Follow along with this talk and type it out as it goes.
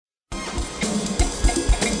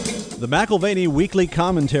The McAlvany Weekly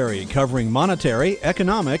Commentary, covering monetary,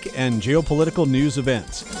 economic, and geopolitical news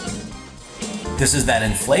events. This is that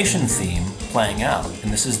inflation theme playing out,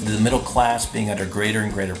 and this is the middle class being under greater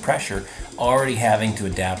and greater pressure, already having to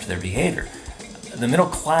adapt their behavior. The middle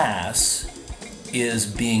class is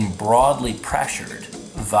being broadly pressured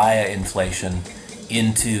via inflation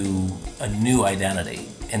into a new identity,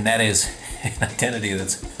 and that is an identity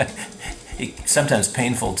that's sometimes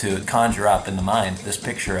painful to conjure up in the mind, this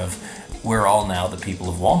picture of we're all now the people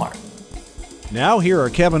of Walmart. Now here are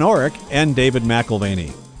Kevin Orrick and David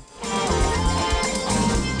McAlvany.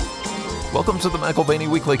 Welcome to the McAlvany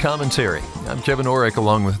Weekly Commentary. I'm Kevin Orrick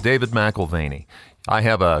along with David McAlvany. I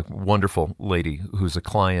have a wonderful lady who's a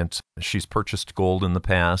client. She's purchased gold in the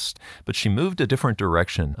past, but she moved a different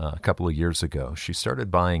direction a couple of years ago. She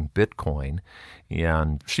started buying Bitcoin,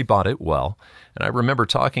 and she bought it well. And I remember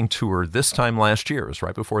talking to her this time last year. It was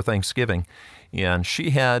right before Thanksgiving, and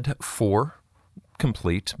she had 4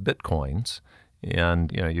 complete Bitcoins.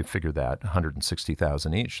 And, you figure that,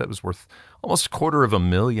 160,000 each. That was worth almost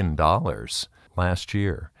 $250,000 last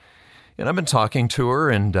year. And I've been talking to her,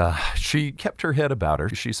 and she kept her head about her.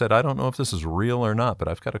 She said, I don't know if this is real or not, but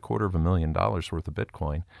I've got $250,000 worth of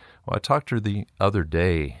Bitcoin. Well, I talked to her the other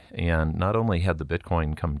day, and not only had the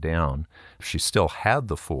Bitcoin come down, if she still had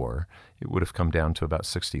the 4, it would have come down to about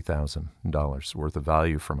 $60,000 worth of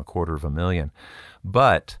value from $250,000.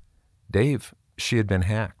 But, Dave, she had been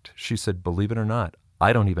hacked. She said, believe it or not,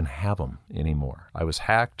 I don't even have them anymore. I was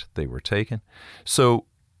hacked. They were taken. So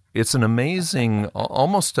it's an amazing,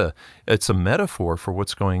 it's a metaphor for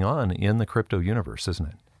what's going on in the crypto universe, isn't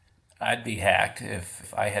it? I'd be hacked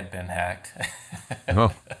if I had been hacked.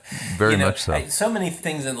 Oh, very much so. So many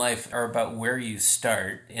things in life are about where you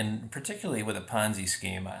start, and particularly with a Ponzi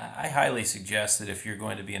scheme. I highly suggest that if you're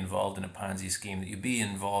going to be involved in a Ponzi scheme, that you be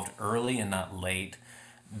involved early and not late.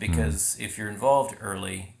 Because if you're involved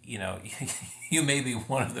early, you may be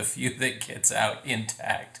one of the few that gets out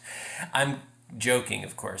intact. I'm joking,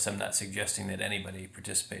 of course. I'm not suggesting that anybody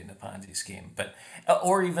participate in a Ponzi scheme, but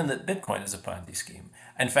or even that Bitcoin is a Ponzi scheme.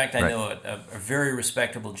 In fact, I know a very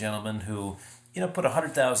respectable gentleman who, put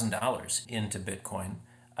 $100,000 into Bitcoin.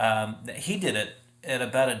 He did it at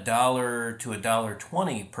about $1 to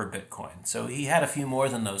 $1.20 per Bitcoin. So he had a few more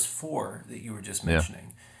than those 4 that you were just mentioning.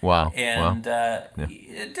 Yeah. Wow. And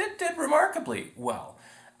it did remarkably well.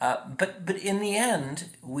 But in the end,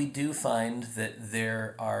 we do find that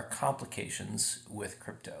there are complications with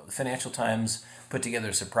crypto. The Financial Times put together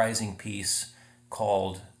a surprising piece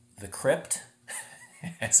called The Crypt,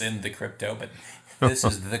 as in the crypto, but this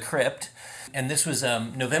is The Crypt. And this was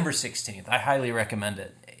November 16th. I highly recommend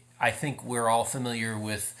it. I think we're all familiar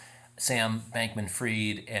with Sam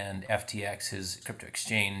Bankman-Fried and FTX, his crypto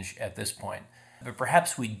exchange, at this point. But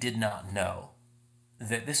perhaps we did not know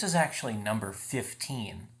that this is actually number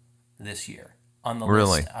 15 this year on the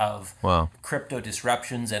list of crypto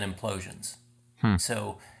disruptions and implosions.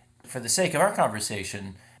 So for the sake of our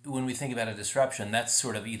conversation, when we think about a disruption, that's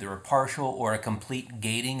sort of either a partial or a complete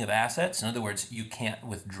gating of assets. In other words, you can't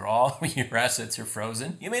withdraw, your assets are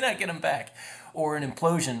frozen. You may not get them back. Or an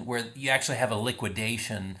implosion where you actually have a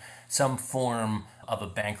liquidation, some form of a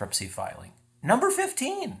bankruptcy filing. Number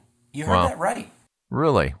 15. You heard that right.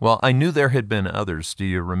 Really? Well, I knew there had been others. Do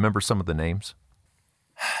you remember some of the names?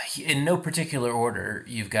 In no particular order,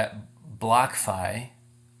 you've got BlockFi,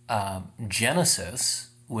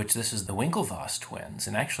 Genesis, which this is the Winklevoss twins.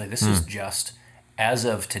 And actually, this is just, as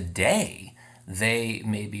of today, they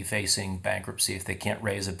may be facing bankruptcy if they can't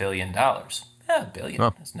raise $1 billion. $1 billion,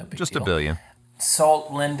 that's no big deal. Just $1 billion. Salt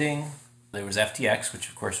Lending, there was FTX, which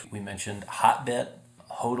of course we mentioned, Hotbit,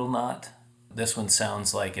 Hodlnaut. This one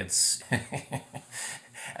sounds like it's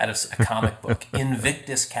out of a comic book.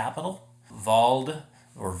 Invictus Capital, Vald,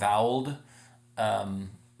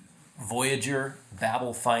 Voyager,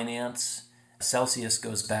 Babel Finance. Celsius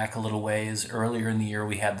goes back a little ways. Earlier in the year,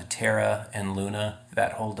 we had the Terra and Luna,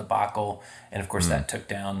 that whole debacle. And of course, that took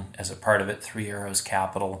down, as a part of it, 3 Arrows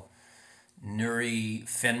Capital, Nuri,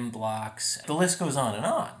 Finblocks. The list goes on and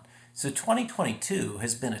on. So 2022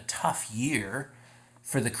 has been a tough year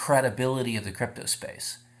for the credibility of the crypto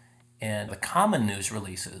space. And the common news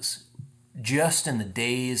releases, just in the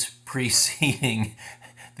days preceding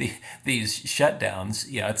these shutdowns,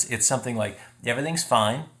 it's something like, everything's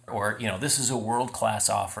fine, or, this is a world-class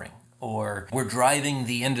offering, or we're driving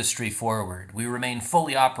the industry forward. We remain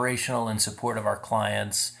fully operational in support of our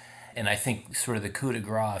clients. And I think sort of the coup de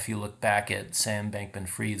grace, if you look back at Sam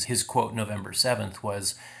Bankman-Fried's, his quote November 7th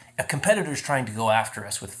was, a competitor's trying to go after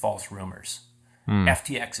us with false rumors.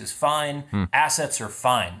 FTX is fine. Assets are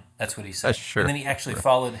fine. That's what he said. That's true. And then he actually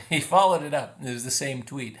followed it up. It was the same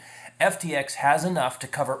tweet. FTX has enough to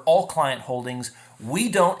cover all client holdings. We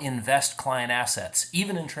don't invest client assets,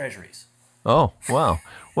 even in treasuries. Oh, wow.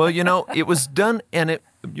 Well, it was done, and you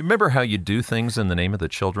remember how you do things in the name of the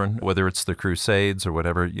children, whether it's the Crusades or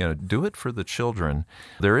whatever, do it for the children.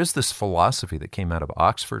 There is this philosophy that came out of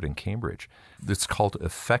Oxford and Cambridge. It's called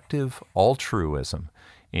effective altruism.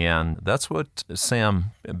 And that's what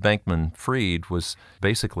Sam Bankman-Fried was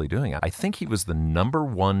basically doing. I think he was the number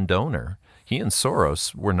one donor. He and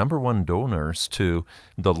Soros were number one donors to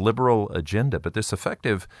the liberal agenda. But this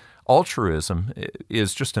effective altruism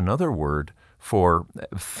is just another word for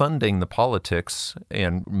funding the politics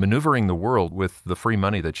and maneuvering the world with the free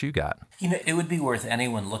money that you got. It would be worth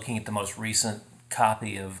anyone looking at the most recent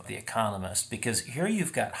copy of The Economist, because here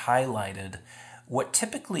you've got highlighted what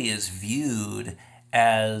typically is viewed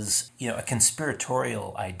as a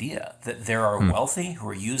conspiratorial idea, that there are wealthy who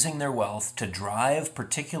are using their wealth to drive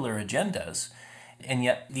particular agendas, and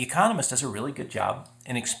yet The Economist does a really good job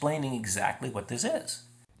in explaining exactly what this is.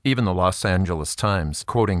 Even the Los Angeles Times,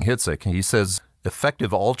 quoting Hitzik, he says,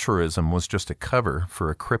 effective altruism was just a cover for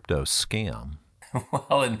a crypto scam.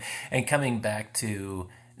 Well, and coming back to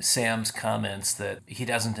Sam's comments that he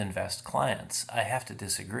doesn't invest clients, I have to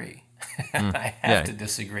disagree. I have to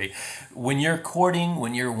disagree. When you're courting,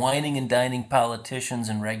 when you're whining and dining politicians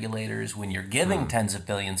and regulators, when you're giving tens of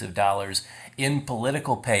billions of dollars in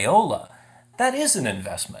political payola, that is an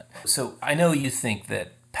investment. So I know you think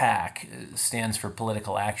that PAC stands for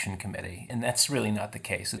Political Action Committee, and that's really not the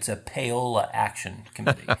case. It's a payola action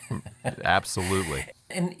committee. Absolutely.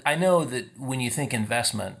 And I know that when you think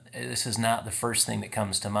investment, this is not the first thing that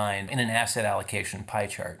comes to mind in an asset allocation pie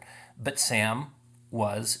chart. But Sam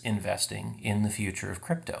was investing in the future of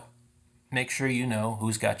crypto. Make sure you know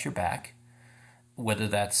who's got your back, whether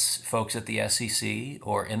that's folks at the SEC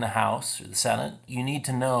or in the House or the Senate. You need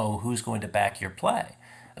to know who's going to back your play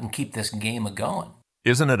and keep this game a-going.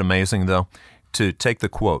 Isn't it amazing, though, to take the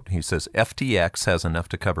quote? He says, FTX has enough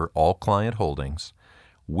to cover all client holdings.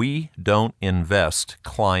 We don't invest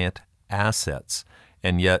client assets.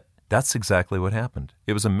 And yet, that's exactly what happened.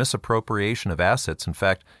 It was a misappropriation of assets. In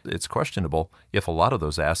fact, it's questionable if a lot of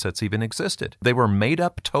those assets even existed. They were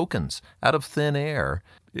made-up tokens out of thin air.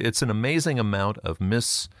 It's an amazing amount of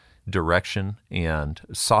misdirection and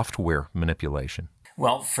software manipulation.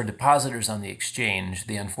 Well, for depositors on the exchange,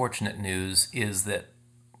 the unfortunate news is that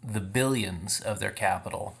the billions of their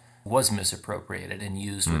capital was misappropriated and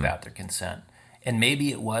used without their consent. And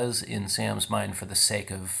maybe it was in Sam's mind for the sake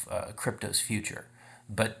of crypto's future.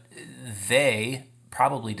 But they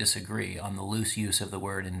probably disagree on the loose use of the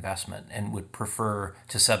word investment and would prefer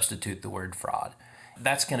to substitute the word fraud.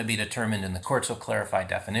 That's going to be determined, and the courts will clarify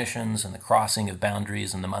definitions and the crossing of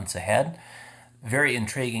boundaries in the months ahead. Very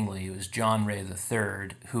intriguingly, it was John Ray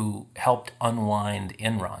III who helped unwind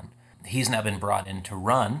Enron. He's now been brought in to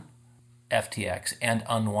run FTX and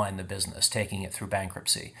unwind the business, taking it through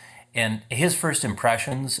bankruptcy. And his first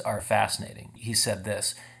impressions are fascinating. He said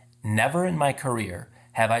this, "Never in my career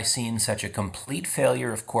have I seen such a complete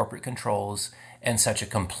failure of corporate controls and such a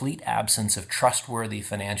complete absence of trustworthy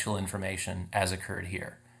financial information as occurred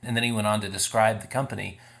here." And then he went on to describe the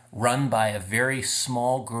company run by a very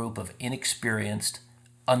small group of inexperienced,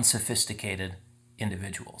 unsophisticated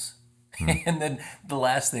individuals. And then the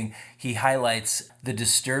last thing, he highlights the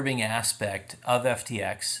disturbing aspect of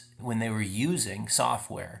FTX when they were using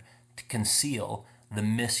software to conceal the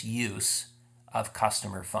misuse of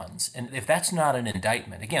customer funds. And if that's not an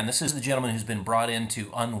indictment, again, this is the gentleman who's been brought in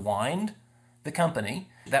to unwind the company.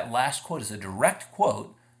 That last quote is a direct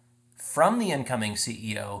quote from the incoming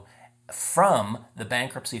CEO from the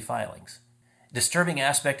bankruptcy filings. Disturbing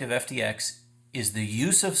aspect of FTX is the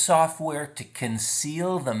use of software to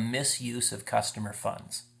conceal the misuse of customer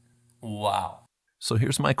funds. Wow. So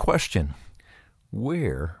here's my question.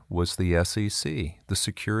 Where was the SEC, the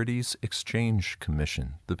Securities Exchange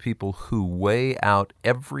Commission, the people who weigh out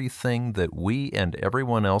everything that we and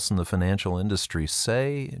everyone else in the financial industry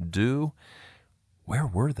say, do? Where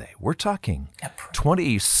were they? We're talking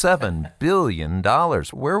 $27 billion.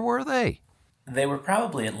 Where were they? They were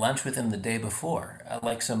probably at lunch with him the day before,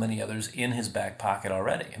 like so many others, in his back pocket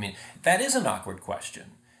already. I mean, that is an awkward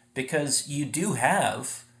question, because you do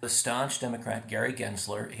have the staunch Democrat Gary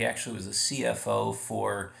Gensler. He actually was the CFO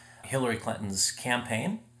for Hillary Clinton's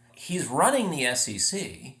campaign. He's running the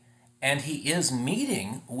SEC, and he is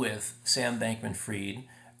meeting with Sam Bankman-Fried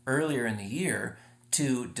earlier in the year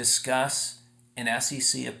to discuss an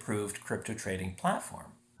SEC-approved crypto trading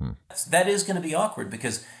platform. That is going to be awkward,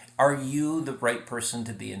 because are you the right person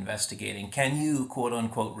to be investigating? Can you,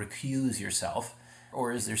 quote-unquote, recuse yourself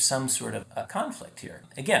Or is there some sort of a conflict here?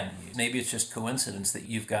 Again, maybe it's just coincidence that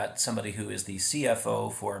you've got somebody who is the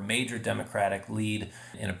CFO for a major Democratic lead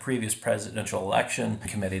in a previous presidential election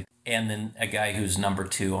committee, and then a guy who's number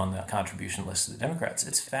 2 on the contribution list of the Democrats.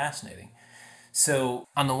 It's fascinating. So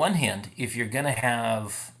on the one hand, if you're going to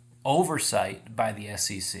have oversight by the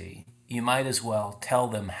SEC, you might as well tell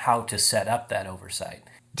them how to set up that oversight.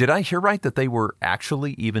 Did I hear right that they were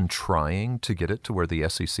actually even trying to get it to where the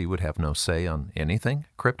SEC would have no say on anything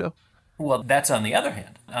crypto? Well, that's on the other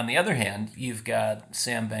hand. On the other hand, you've got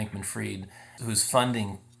Sam Bankman-Fried, who's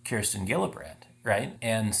funding Kirsten Gillibrand, right?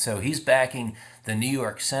 And so he's backing the New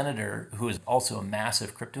York senator, who is also a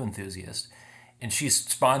massive crypto enthusiast, and she's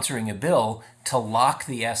sponsoring a bill to lock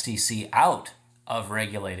the SEC out of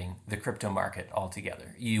regulating the crypto market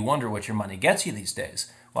altogether. You wonder what your money gets you these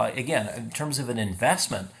days. Well, again, in terms of an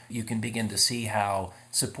investment, you can begin to see how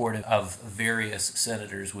supportive of various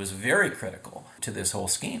senators was very critical to this whole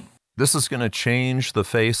scheme. This is going to change the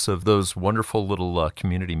face of those wonderful little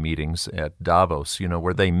community meetings at Davos,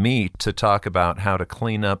 where they meet to talk about how to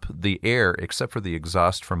clean up the air, except for the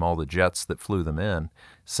exhaust from all the jets that flew them in.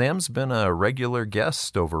 Sam's been a regular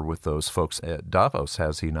guest over with those folks at Davos,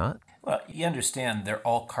 has he not? Well, you understand they're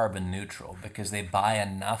all carbon neutral because they buy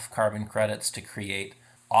enough carbon credits to create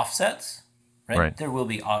offsets, right? There will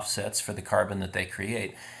be offsets for the carbon that they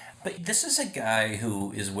create. But this is a guy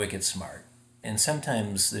who is wicked smart. And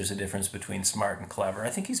sometimes there's a difference between smart and clever. I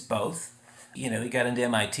think he's both. He got into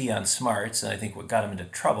MIT on smarts, and I think what got him into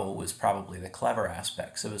trouble was probably the clever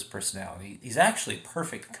aspects of his personality. He's actually a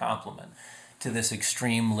perfect complement to this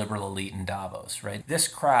extreme liberal elite in Davos, right? This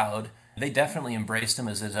crowd, they definitely embraced him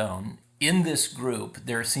as his own. In this group,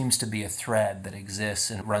 there seems to be a thread that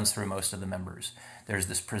exists and runs through most of the members. There's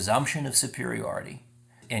this presumption of superiority,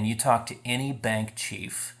 and you talk to any bank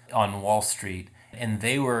chief on Wall Street, and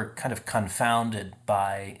they were kind of confounded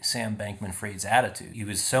by Sam Bankman-Fried's attitude. He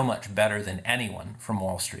was so much better than anyone from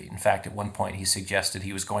Wall Street. In fact, at one point he suggested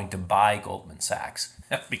he was going to buy Goldman Sachs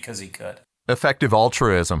because he could. Effective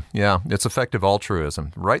altruism. Yeah, it's effective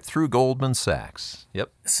altruism. Right through Goldman Sachs.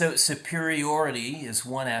 Yep. So superiority is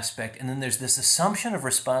one aspect, and then there's this assumption of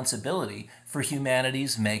responsibility for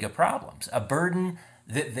humanity's mega problems, a burden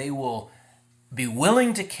that they will be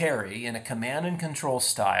willing to carry in a command and control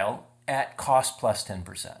style at cost plus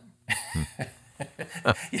 10%.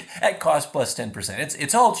 At cost plus 10%.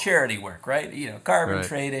 It's all charity work, right? Carbon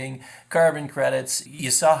trading, carbon credits. You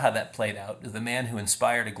saw how that played out. The man who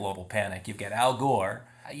inspired a global panic. You've got Al Gore.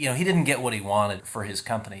 He didn't get what he wanted for his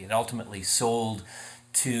company. It ultimately sold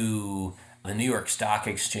to the New York Stock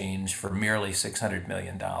Exchange for merely $600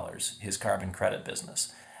 million, his carbon credit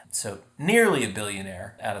business. So nearly a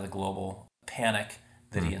billionaire out of the global panic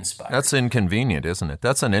that he inspired. That's inconvenient, isn't it?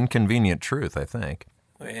 That's an inconvenient truth, I think.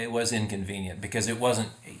 It was inconvenient because it wasn't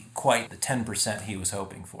quite the 10% he was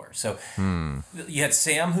hoping for. So you had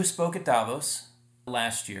Sam, who spoke at Davos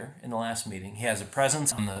last year in the last meeting. He has a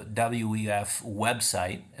presence on the WEF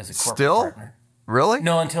website as a corporate partner. Really?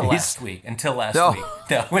 No, until last week.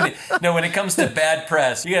 Week. No, when it comes to bad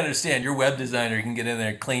press, you understand your web designer can get in there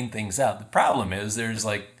and clean things up. The problem is there's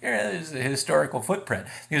a historical footprint.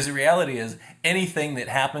 Because the reality is anything that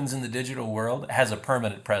happens in the digital world has a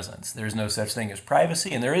permanent presence. There's no such thing as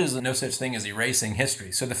privacy, and there is no such thing as erasing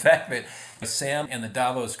history. So the fact that Sam and the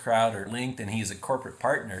Davos crowd are linked and he's a corporate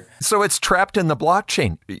partner. So it's trapped in the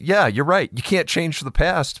blockchain. Yeah, you're right. You can't change the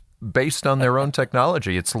past based on their own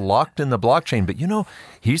technology. It's locked in the blockchain. But,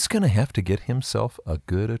 he's going to have to get himself a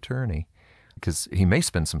good attorney because he may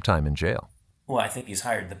spend some time in jail. Well, I think he's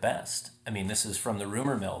hired the best. I mean, this is from the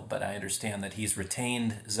rumor mill, but I understand that he's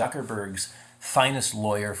retained Zuckerberg's finest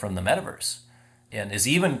lawyer from the metaverse and is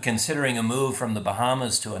even considering a move from the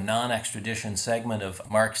Bahamas to a non-extradition segment of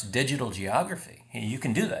Mark's digital geography. You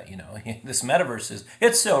can do that, This metaverse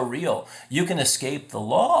it's so real. You can escape the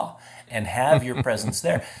law and have your presence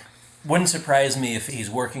there. Wouldn't surprise me if he's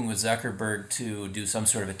working with Zuckerberg to do some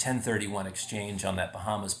sort of a 1031 exchange on that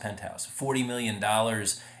Bahamas penthouse. $40 million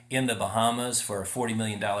in the Bahamas for a $40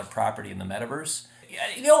 million property in the metaverse.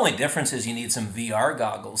 The only difference is you need some VR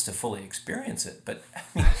goggles to fully experience it, but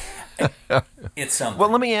it's something. Well,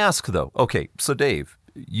 let me ask, though. Okay, so Dave,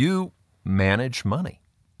 you manage money.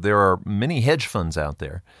 There are many hedge funds out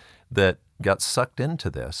there that got sucked into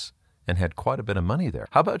this and had quite a bit of money there.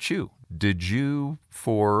 How about you? Did you,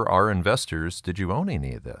 for our investors, did you own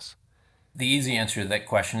any of this? The easy answer to that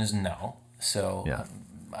question is no. So yeah.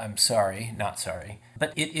 I'm sorry, not sorry.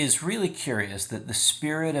 But it is really curious that the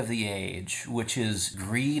spirit of the age, which is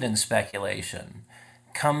greed and speculation,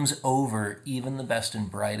 comes over even the best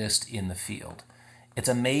and brightest in the field. It's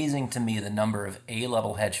amazing to me the number of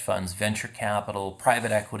A-level hedge funds, venture capital,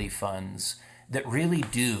 private equity funds that really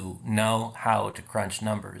do know how to crunch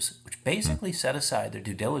numbers, which basically set aside their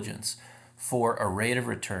due diligence for a rate of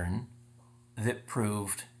return that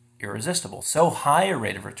proved irresistible. So high a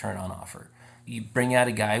rate of return on offer. You bring out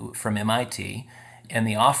a guy from MIT, and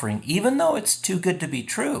the offering, even though it's too good to be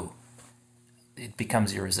true, it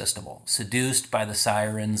becomes irresistible. Seduced by the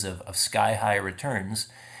sirens of sky-high returns.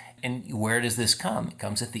 And where does this come? It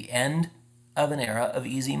comes at the end of an era of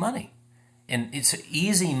easy money. And it's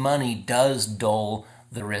easy money does dull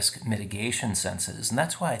the risk mitigation senses. And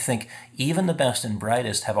that's why I think even the best and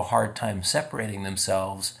brightest have a hard time separating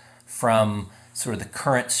themselves from sort of the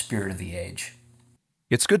current spirit of the age.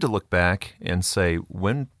 It's good to look back and say,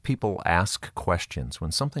 when people ask questions,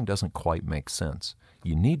 when something doesn't quite make sense,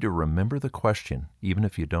 you need to remember the question, even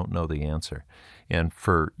if you don't know the answer. And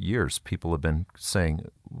for years, people have been saying,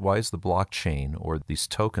 why is the blockchain or these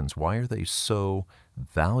tokens, why are they so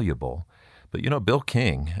valuable? But Bill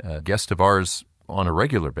King, a guest of ours on a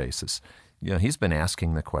regular basis, he's been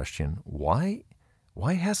asking the question, why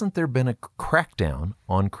hasn't there been a crackdown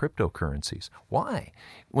on cryptocurrencies? Why?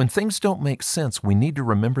 When things don't make sense, we need to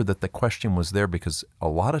remember that the question was there because a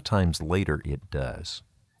lot of times later it does.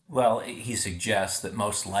 Well, he suggests that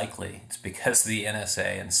most likely it's because the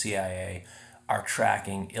NSA and CIA are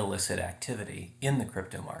tracking illicit activity in the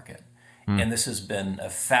crypto market. And this has been a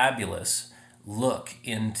fabulous look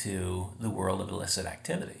into the world of illicit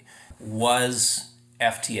activity. Was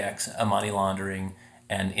FTX a money laundering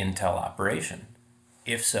and intel operation?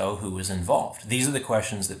 If so, who was involved? These are the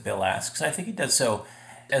questions that Bill asks, and I think he does so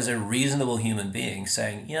as a reasonable human being,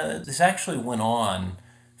 saying, this actually went on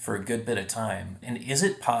for a good bit of time. And is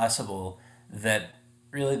it possible that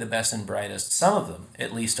really the best and brightest, some of them,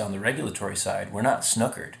 at least on the regulatory side, were not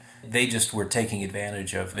snookered? They just were taking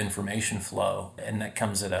advantage of information flow, and that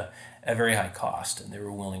comes at a very high cost, and they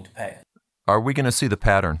were willing to pay it. Are we going to see the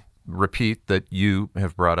pattern repeat that you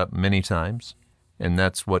have brought up many times? And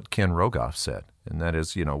that's what Ken Rogoff said. And that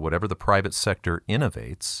is, whatever the private sector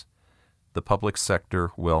innovates, the public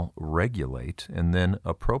sector will regulate and then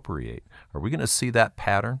appropriate. Are we going to see that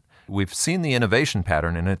pattern? We've seen the innovation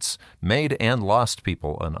pattern, and it's made and lost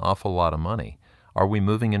people an awful lot of money. Are we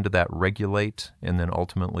moving into that regulate and then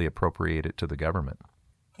ultimately appropriate it to the government?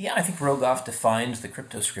 Yeah, I think Rogoff defined the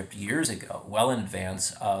CryptoScript years ago, well in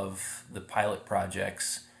advance of the pilot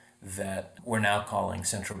projects that we're now calling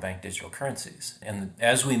central bank digital currencies. And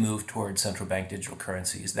as we move towards central bank digital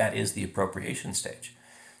currencies, that is the appropriation stage.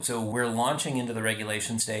 So we're launching into the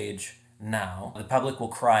regulation stage now. The public will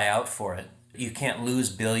cry out for it. You can't lose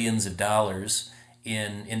billions of dollars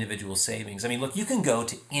in individual savings. I mean, look, you can go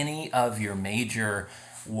to any of your major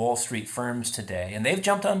Wall Street firms today, and they've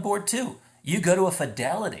jumped on board too. You go to a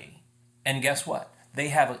Fidelity, and guess what? They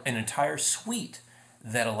have an entire suite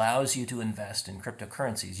that allows you to invest in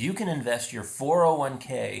cryptocurrencies. You can invest your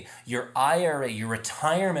 401k, your IRA, your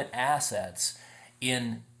retirement assets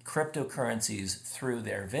in cryptocurrencies through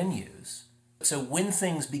their venues. So when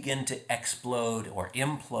things begin to explode or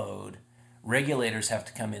implode, regulators have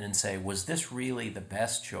to come in and say, was this really the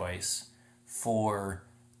best choice for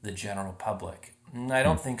the general public? I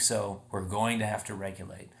don't think so. We're going to have to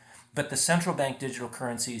regulate. But the central bank digital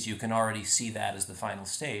currencies, you can already see that as the final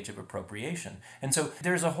stage of appropriation. And so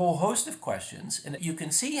there's a whole host of questions. And you can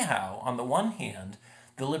see how, on the one hand,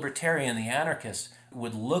 the libertarian, the anarchist,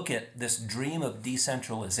 would look at this dream of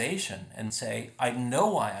decentralization and say, I know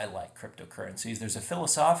why I like cryptocurrencies. There's a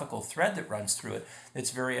philosophical thread that runs through it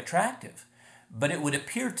that's very attractive. But it would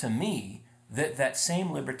appear to me that that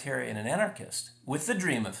same libertarian and anarchist, with the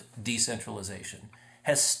dream of decentralization,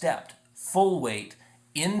 has stepped full weight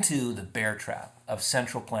into the bear trap of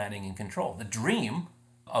central planning and control, the dream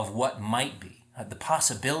of what might be, the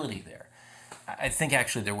possibility there. I think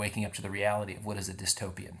actually they're waking up to the reality of what is a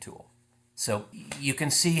dystopian tool. So you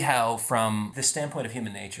can see how, from the standpoint of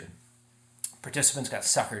human nature, participants got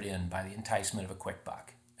suckered in by the enticement of a quick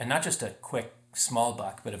buck. And not just a quick, small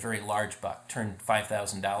buck, but a very large buck, turned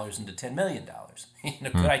 $5,000 into $10 million.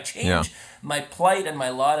 Could I change my plight and my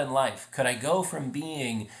lot in life? Could I go from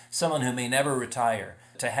being someone who may never retire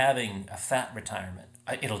to having a fat retirement?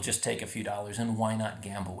 It'll just take a few dollars, and why not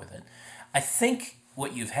gamble with it? I think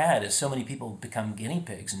what you've had is so many people become guinea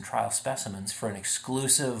pigs and trial specimens for an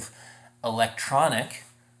exclusive electronic,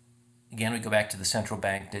 again, we go back to the central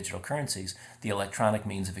bank digital currencies, the electronic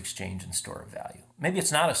means of exchange and store of value. Maybe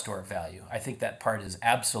it's not a store of value. I think that part is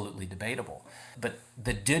absolutely debatable. But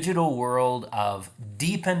the digital world of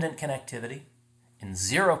dependent connectivity and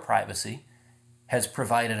zero privacy has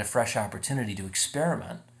provided a fresh opportunity to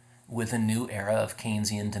experiment with a new era of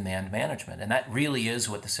Keynesian demand management. And that really is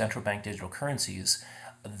what the central bank digital currencies,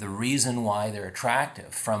 the reason why they're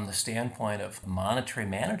attractive from the standpoint of monetary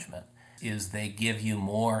management, is they give you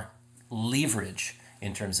more leverage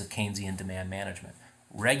in terms of Keynesian demand management.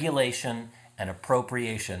 Regulation and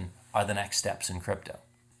appropriation are the next steps in crypto.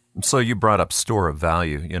 So you brought up store of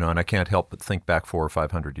value, and I can't help but think back 400 or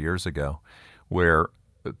 500 years ago where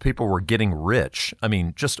people were getting rich,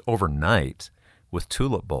 just overnight with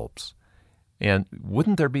tulip bulbs. And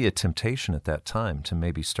wouldn't there be a temptation at that time to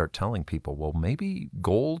maybe start telling people, well, maybe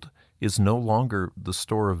gold is no longer the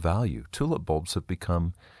store of value. Tulip bulbs have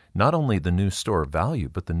become not only the new store of value,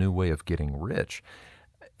 but the new way of getting rich.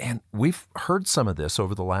 And we've heard some of this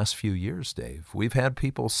over the last few years, Dave. We've had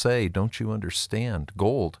people say, don't you understand,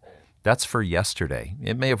 gold, that's for yesterday.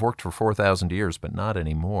 It may have worked for 4,000 years, but not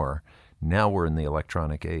anymore. Now we're in the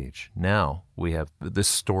electronic age. Now we have this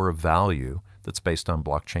store of value that's based on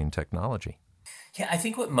blockchain technology. Yeah, I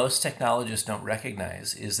think what most technologists don't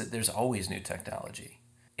recognize is that there's always new technology.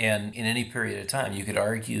 And in any period of time, you could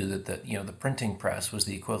argue that the printing press was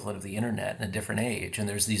the equivalent of the internet in a different age. And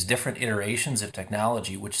there's these different iterations of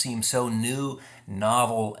technology which seem so new,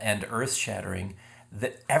 novel, and earth-shattering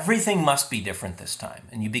that everything must be different this time.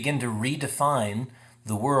 And you begin to redefine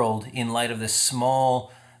the world in light of this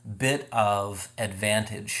small bit of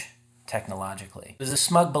advantage technologically. There's a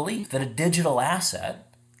smug belief that a digital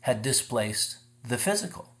asset had displaced the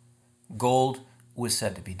physical. Gold was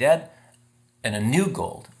said to be dead, and a new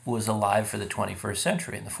gold was alive for the 21st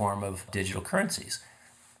century in the form of digital currencies.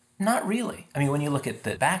 Not really. When you look at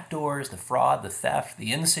the backdoors, the fraud, the theft,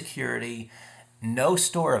 the insecurity, no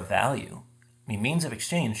store of value. Means of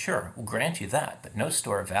exchange, sure, we'll grant you that, but no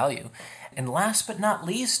store of value. And last but not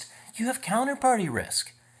least, you have counterparty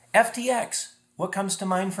risk. FTX, what comes to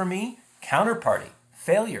mind for me? Counterparty,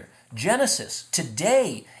 failure. Genesis,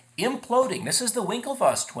 today, imploding. This is the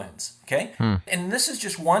Winklevoss twins, okay? And this is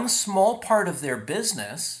just one small part of their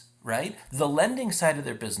business, right? The lending side of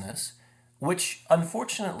their business, which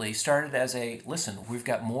unfortunately started as listen, we've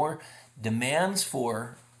got more demands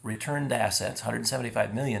for returned assets,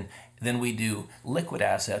 175 million, than we do liquid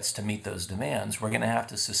assets to meet those demands. We're going to have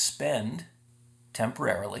to suspend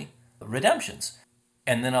temporarily redemptions.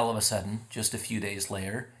 And then all of a sudden, just a few days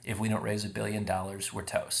later, if we don't raise $1 billion, we're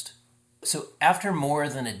toast. So after more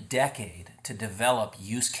than a decade to develop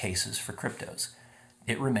use cases for cryptos,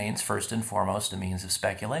 it remains first and foremost a means of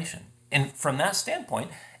speculation. And from that standpoint,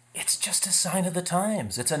 it's just a sign of the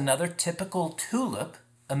times. It's another typical tulip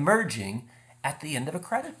emerging at the end of a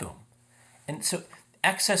credit boom. And so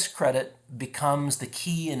excess credit becomes the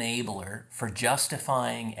key enabler for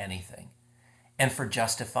justifying anything, and for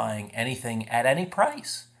justifying anything at any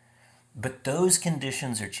price. But those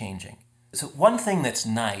conditions are changing. So one thing that's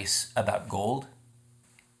nice about gold,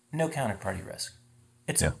 no counterparty risk.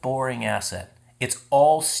 It's a boring asset. It's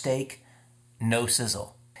all stake, no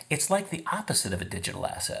sizzle. It's like the opposite of a digital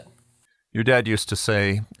asset. Your dad used to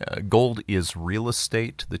say, gold is real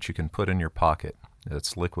estate that you can put in your pocket.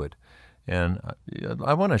 It's liquid. And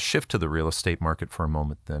I want to shift to the real estate market for a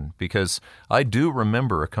moment then, because I do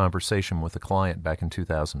remember a conversation with a client back in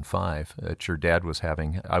 2005 that your dad was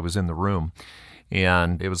having. I was in the room,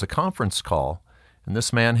 and it was a conference call, and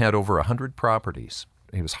this man had over 100 properties.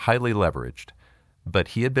 He was highly leveraged, but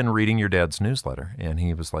he had been reading your dad's newsletter, and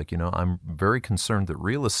he was like, I'm very concerned that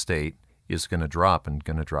real estate is going to drop and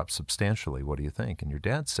going to drop substantially. What do you think? And your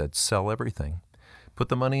dad said, sell everything. Put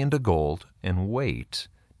the money into gold and wait,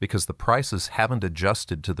 because the prices haven't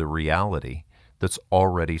adjusted to the reality that's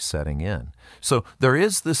already setting in. So there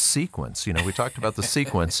is this sequence, we talked about the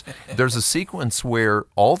sequence. There's a sequence where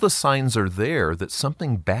all the signs are there that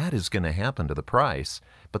something bad is going to happen to the price,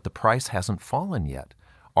 but the price hasn't fallen yet.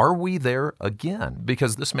 Are we there again?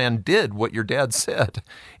 Because this man did what your dad said,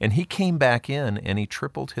 and he came back in and he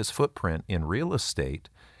tripled his footprint in real estate,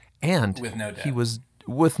 and with no debt. He was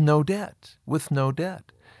with no debt.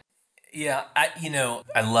 Yeah,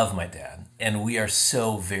 I love my dad, and we are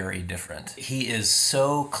so very different. He is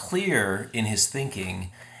so clear in his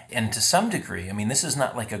thinking, and to some degree, this is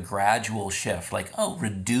not like a gradual shift, like,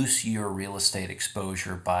 reduce your real estate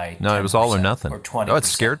exposure by 10%. No, it was all or nothing. Or 20%. Oh, it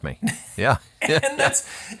scared me. Yeah. And that's,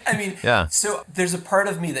 yeah. So there's a part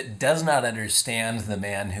of me that does not understand the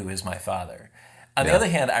man who is my father. On the other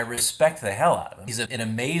hand, I respect the hell out of him. He's an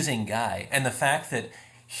amazing guy, and the fact that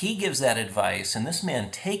he gives that advice, and this man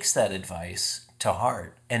takes that advice to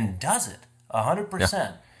heart and does it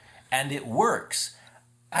 100%, and it works.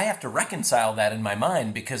 I have to reconcile that in my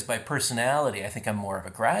mind because by personality, I think I'm more of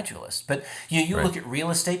a gradualist. But you look at real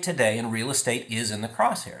estate today, and real estate is in the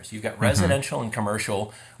crosshairs. You've got residential and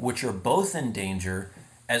commercial, which are both in danger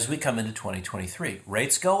as we come into 2023.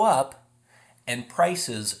 Rates go up, and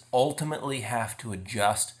prices ultimately have to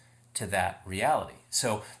adjust to that reality.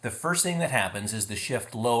 So the first thing that happens is the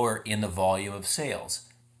shift lower in the volume of sales.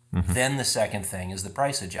 Then the second thing is the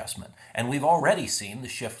price adjustment. And we've already seen the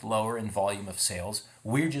shift lower in volume of sales.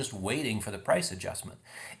 We're just waiting for the price adjustment.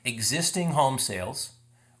 Existing home sales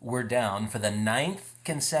were down for the 9th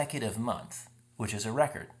consecutive month, which is a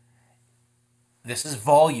record. This is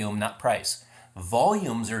volume, not price.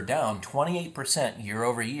 Volumes are down 28% year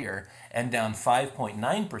over year and down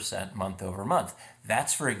 5.9% month over month.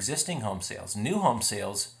 That's for existing home sales. New home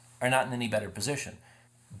sales are not in any better position.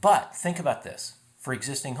 But think about this. For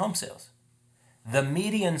existing home sales, the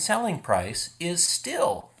median selling price is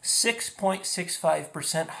still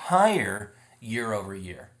 6.65% higher year over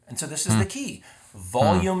year. And so this is the key.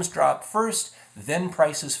 Volumes drop first, then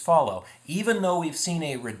prices follow. Even though we've seen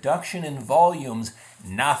a reduction in volumes,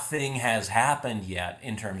 nothing has happened yet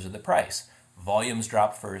in terms of the price. Volumes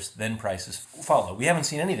drop first, then prices follow. We haven't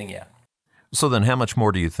seen anything yet. So then how much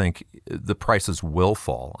more do you think the prices will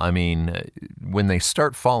fall? I mean, when they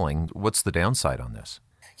start falling, what's the downside on this?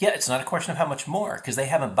 Yeah, it's not a question of how much more, because they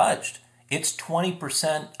haven't budged. It's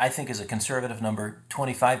 20%, I think, is a conservative number.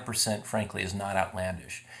 25%, frankly, is not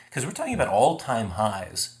outlandish, because we're talking about all-time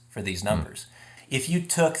highs for these numbers. If you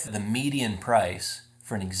took the median price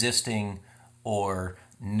for an existing or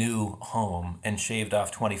new home and shaved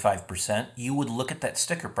off 25%, you would look at that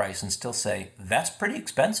sticker price and still say, that's pretty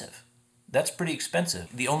expensive. That's pretty expensive.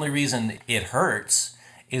 The only reason it hurts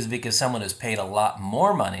is because someone has paid a lot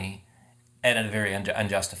more money at a very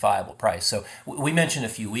unjustifiable price. So we mentioned a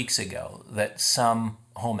few weeks ago that some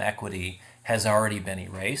home equity has already been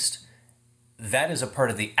erased. That is a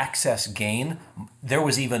part of the excess gain. There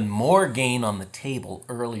was even more gain on the table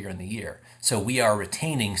earlier in the year. So we are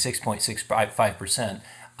retaining 6.65%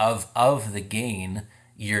 of the gain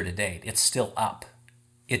year to date. It's still up.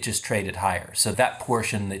 It just traded higher. So that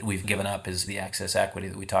portion that we've given up is the excess equity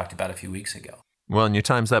that we talked about a few weeks ago. Well, and you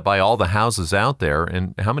times that by all the houses out there,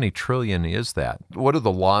 and how many trillion is that? What are the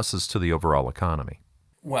losses to the overall economy?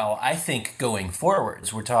 Well, I think going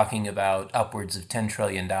forwards, we're talking about upwards of $10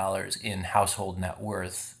 trillion in household net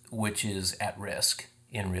worth, which is at risk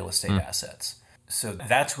in real estate assets. So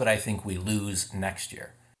that's what I think we lose next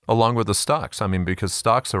year. Along with the stocks. I mean, because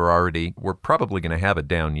stocks we're probably going to have a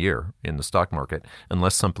down year in the stock market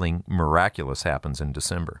unless something miraculous happens in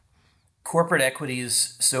December. Corporate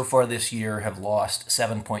equities so far this year have lost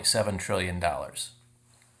 $7.7 trillion.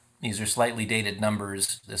 These are slightly dated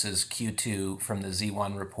numbers. This is Q2 from the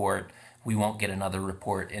Z1 report. We won't get another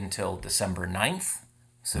report until December 9th,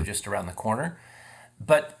 so just around the corner.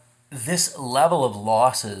 But this level of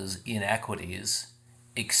losses in equities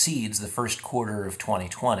exceeds the first quarter of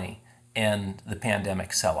 2020 and the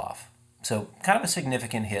pandemic sell-off. So kind of a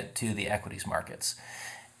significant hit to the equities markets.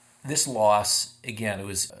 This loss, again, it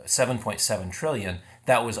was $7.7 trillion.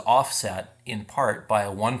 That was offset in part by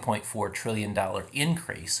a $1.4 trillion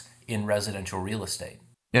increase in residential real estate.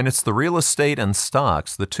 And it's the real estate and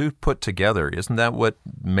stocks, the two put together. Isn't that what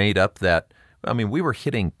made up that? I mean, we were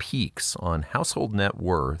hitting peaks on household net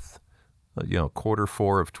worth, quarter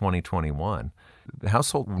four of 2021.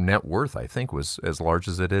 Household net worth, I think, was as large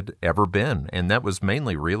as it had ever been. And that was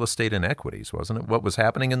mainly real estate and equities, wasn't it? What was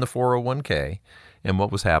happening in the 401k and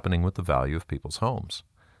what was happening with the value of people's homes.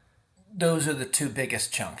 Those are the two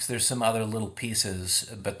biggest chunks. There's some other little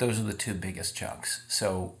pieces, but those are the two biggest chunks.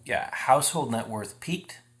 So, yeah, household net worth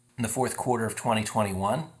peaked in the fourth quarter of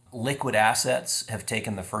 2021. Liquid assets have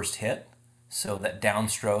taken the first hit. So that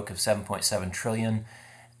downstroke of $7.7 trillion,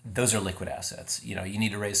 those are liquid assets. You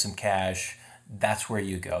need to raise some cash. That's where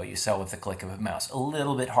you go. You sell with the click of a mouse. A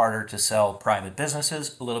little bit harder to sell private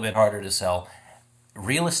businesses, a little bit harder to sell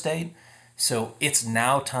real estate. So it's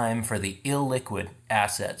now time for the illiquid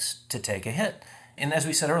assets to take a hit. And as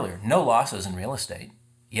we said earlier, no losses in real estate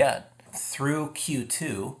yet. Through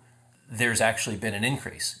Q2, there's actually been an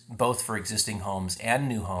increase, both for existing homes and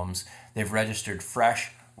new homes. They've registered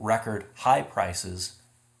fresh record high prices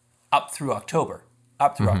up through October.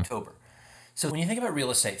 So when you think about real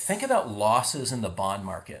estate, think about losses in the bond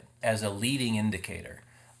market as a leading indicator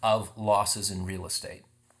of losses in real estate.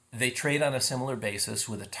 They trade on a similar basis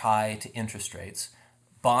with a tie to interest rates.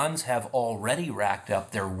 Bonds have already racked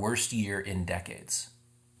up their worst year in decades.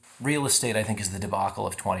 Real estate, I think, is the debacle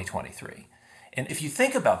of 2023. And if you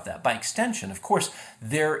think about that, by extension, of course,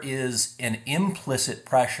 there is an implicit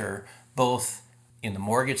pressure both in the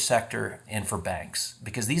mortgage sector and for banks,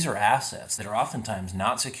 because these are assets that are oftentimes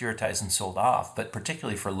not securitized and sold off, but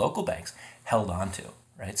particularly for local banks, held onto,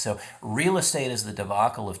 right? So real estate is the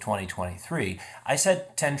debacle of 2023. I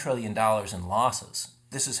said $10 trillion in losses.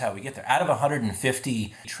 This is how we get there. Out of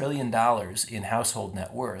 $150 trillion in household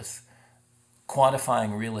net worth,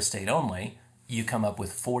 quantifying real estate only, you come up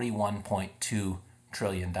with $41.2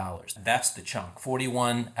 trillion. That's the chunk.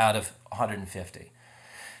 41 out of 150.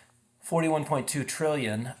 41.2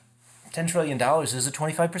 trillion, $10 trillion is a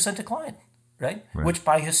 25% decline, right? Which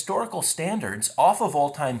by historical standards, off of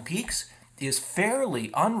all-time peaks, is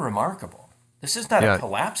fairly unremarkable. This is not a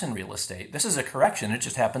collapse in real estate. This is a correction. It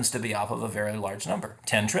just happens to be off of a very large number,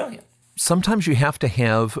 10 trillion. Sometimes you have to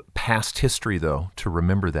have past history, though, to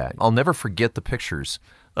remember that. I'll never forget the pictures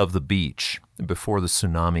of the beach before the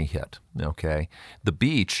tsunami hit, okay? The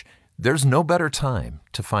beach, there's no better time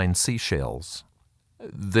to find seashells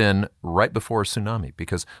than right before a tsunami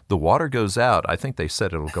because the water goes out. I think they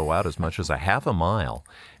said it'll go out as much as a half a mile,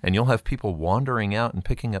 and you'll have people wandering out and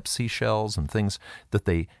picking up seashells and things that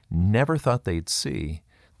they never thought they'd see.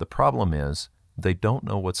 The problem is they don't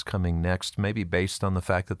know what's coming next, maybe based on the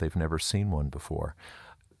fact that they've never seen one before.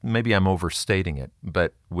 Maybe I'm overstating it,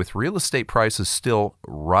 but with real estate prices still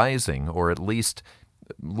rising, or at least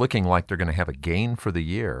looking like they're going to have a gain for the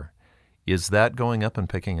year, is that going up and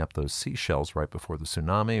picking up those seashells right before the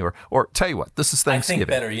tsunami? Or tell you what, this is Thanksgiving. I think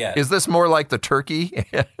better yet. Is this more like the turkey,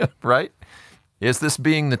 right? Is this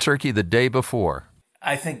being the turkey the day before?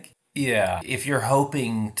 I think, yeah. If you're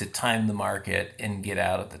hoping to time the market and get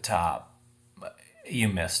out at the top, you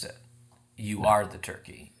missed it. You are the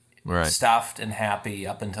turkey. Right. Stuffed and happy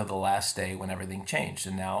up until the last day when everything changed,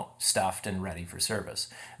 and now stuffed and ready for service.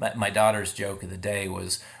 My daughter's joke of the day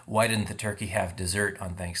was, why didn't the turkey have dessert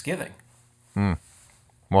on Thanksgiving?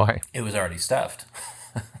 Why? It was already stuffed.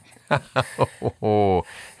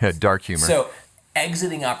 Dark humor. So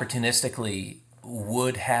exiting opportunistically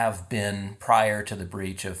would have been prior to the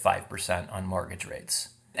breach of 5% on mortgage rates.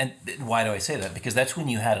 And why do I say that? Because that's when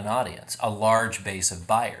you had an audience, a large base of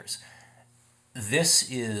buyers. This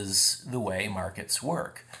is the way markets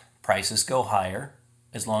work. Prices go higher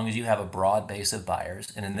as long as you have a broad base of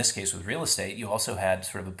buyers. And in this case with real estate, you also had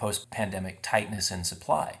sort of a post-pandemic tightness in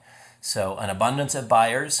supply. So an abundance of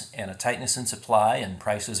buyers and a tightness in supply, and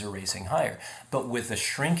prices are racing higher. But with a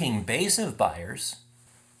shrinking base of buyers,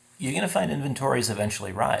 you're going to find inventories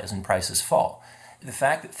eventually rise and prices fall. The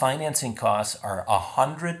fact that financing costs are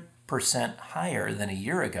 100% higher than a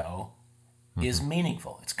year ago is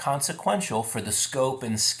meaningful. It's consequential for the scope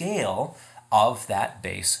and scale of that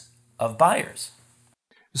base of buyers.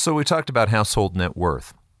 So we talked about household net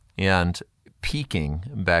worth and peaking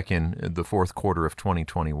back in the fourth quarter of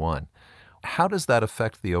 2021. How does that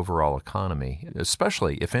affect the overall economy,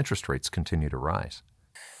 especially if interest rates continue to rise?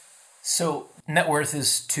 So net worth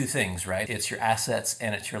is two things, right? It's your assets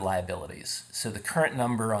and it's your liabilities. So the current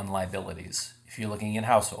number on liabilities, if you're looking at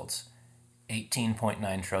households,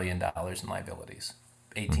 $18.9 trillion in liabilities.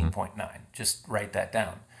 18.9. Just write that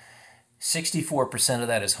down. 64% of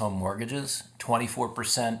that is home mortgages.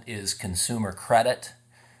 24% is consumer credit.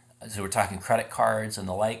 So we're talking credit cards and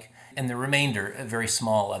the like. And the remainder, a very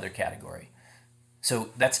small other category. So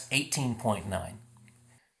that's 18.9.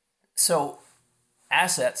 So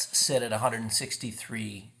assets sit at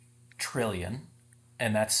 163 trillion,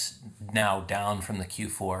 and that's now down from the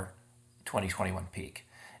Q4 2021 peak.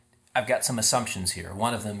 I've got some assumptions here.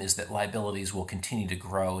 One of them is that liabilities will continue to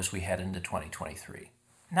grow as we head into 2023.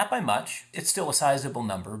 Not by much. It's still a sizable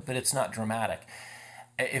number, but it's not dramatic.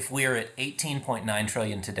 If we're at 18.9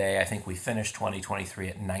 trillion today, I think we finish 2023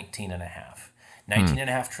 at 19.5.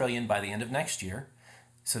 19.5 trillion by the end of next year.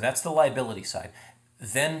 So that's the liability side.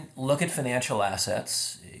 Then look at financial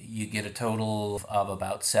assets. You get a total of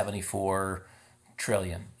about 74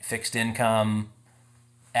 trillion. Fixed income,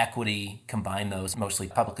 equity, combine those, mostly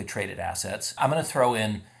publicly traded assets. I'm going to throw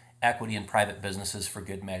in equity in private businesses for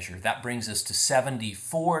good measure. That brings us to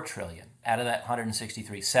 74 trillion. Out of that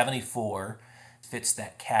 163, 74 fits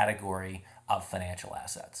that category of financial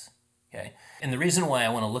assets. Okay? And the reason why I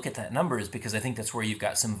want to look at that number is because I think that's where you've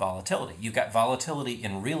got some volatility. You've got volatility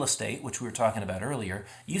in real estate, which we were talking about earlier.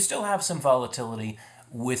 You still have some volatility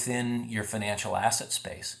within your financial asset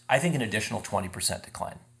space. I think an additional 20%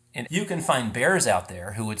 decline. And you can find bears out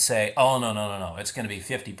there who would say, oh, no, it's going to be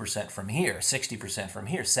 50% from here, 60% from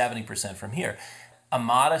here, 70% from here. A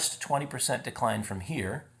modest 20% decline from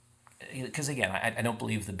here, because again, I don't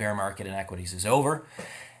believe the bear market in equities is over,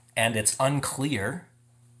 and it's unclear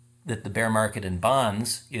that the bear market in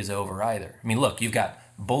bonds is over either. I mean, look, you've got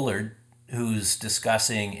Bullard, who's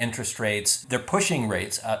discussing interest rates. They're pushing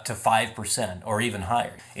rates up to 5% or even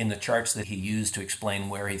higher. In the charts that he used to explain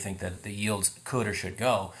where he think that the yields could or should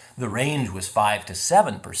go, the range was 5 to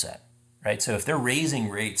 7%, right? So if they're raising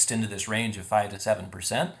rates into this range of 5 to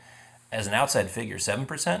 7%, as an outside figure,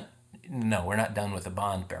 7%, no, we're not done with the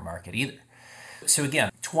bond bear market either. So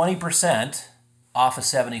again, 20% off of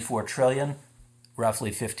 74 trillion,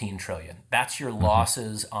 roughly 15 trillion. That's your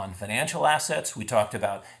losses on financial assets. We talked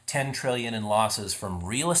about 10 trillion in losses from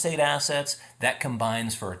real estate assets. That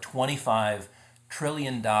combines for a $25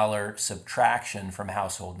 trillion subtraction from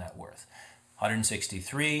household net worth.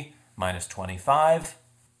 163 minus 25,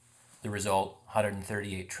 the result,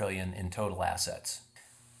 138 trillion in total assets.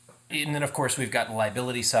 And then, of course, we've got the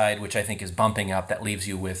liability side, which I think is bumping up. That leaves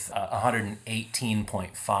you with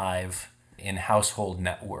 118.5 in household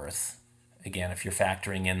net worth. Again, if you're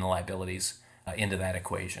factoring in the liabilities into that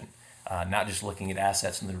equation. Not just looking at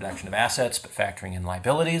assets and the reduction of assets, but factoring in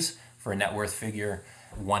liabilities for a net worth figure.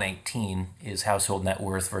 118 is household net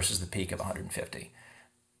worth versus the peak of 150.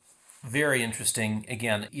 Very interesting.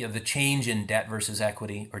 Again, the change in debt versus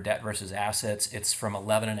equity or debt versus assets, it's from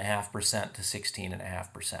 11.5% to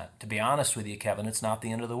 16.5%. To be honest with you, Kevin, it's not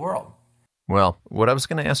the end of the world. Well, what I was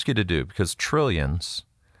going to ask you to do, because trillions,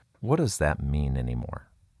 what does that mean anymore?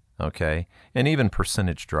 Okay. And even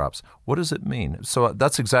percentage drops, what does it mean? So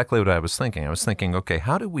that's exactly what I was thinking. I was thinking, okay,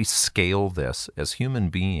 how do we scale this as human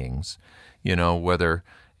beings, whether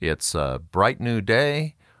it's a bright new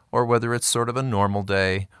day or whether it's sort of a normal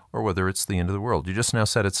day or whether it's the end of the world? You just now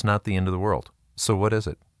said it's not the end of the world. So what is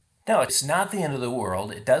it? No, it's not the end of the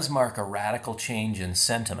world. It does mark a radical change in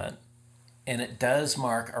sentiment, and it does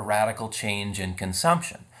mark a radical change in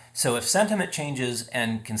consumption. So if sentiment changes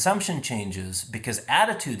and consumption changes because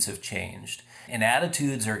attitudes have changed, and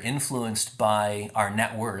attitudes are influenced by our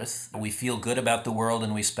net worth, we feel good about the world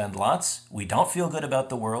and we spend lots. We don't feel good about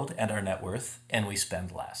the world and our net worth and we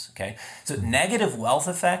spend less. Okay? So negative wealth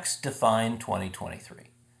effects define 2023.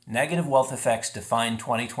 Negative wealth effects define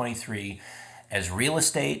 2023 as real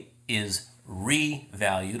estate is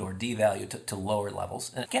revalued or devalued to lower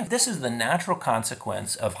levels. And again, this is the natural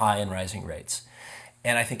consequence of high and rising rates.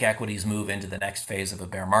 And I think equities move into the next phase of a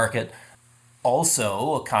bear market.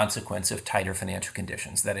 Also a consequence of tighter financial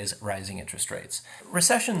conditions, that is, rising interest rates.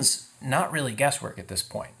 Recession's not really guesswork at this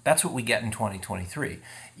point. That's what we get in 2023.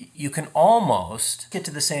 You can almost get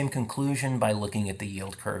to the same conclusion by looking at the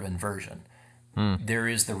yield curve inversion. There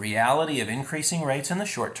is the reality of increasing rates in the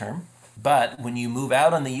short term, but when you move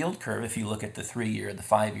out on the yield curve, if you look at the 3-year, the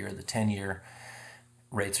 5-year, the 10-year,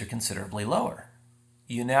 rates are considerably lower.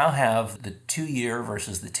 You now have the 2-year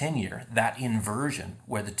versus the 10-year, that inversion,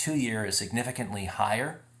 where the 2-year is significantly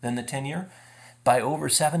higher than the 10-year by over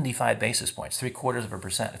 75 basis points,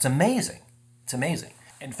 0.75%. It's amazing. It's amazing.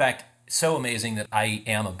 In fact, so amazing that I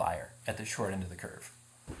am a buyer at the short end of the curve.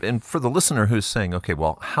 And for the listener who's saying, okay,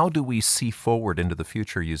 well, how do we see forward into the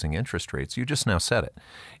future using interest rates? You just now said it.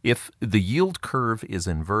 If the yield curve is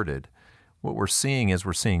inverted, what we're seeing is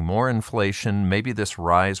more inflation, maybe this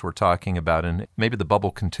rise we're talking about, and maybe the bubble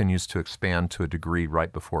continues to expand to a degree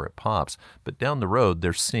right before it pops. But down the road,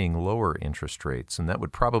 they're seeing lower interest rates, and that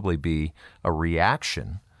would probably be a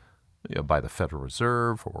reaction by the Federal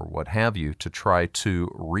Reserve or what have you to try to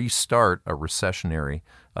restart a recessionary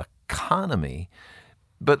economy.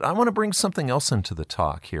 But I want to bring something else into the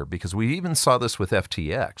talk here, because we even saw this with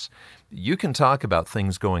FTX. You can talk about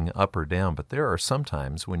things going up or down, but there are some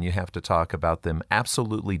times when you have to talk about them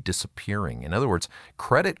absolutely disappearing. In other words,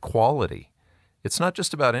 credit quality. It's not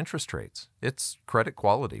just about interest rates. It's credit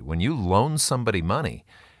quality. When you loan somebody money,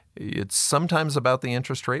 it's sometimes about the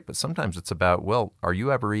interest rate, but sometimes it's about, well, are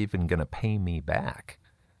you ever even going to pay me back?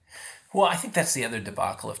 Well, I think that's the other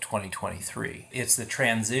debacle of 2023. It's the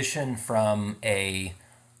transition from a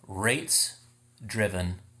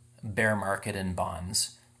rates-driven bear market in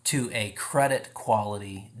bonds to a credit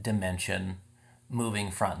quality dimension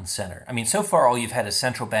moving front and center. I mean, so far all you've had is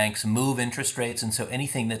central banks move interest rates, and so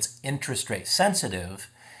anything that's interest rate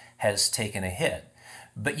sensitive has taken a hit.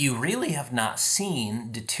 But you really have not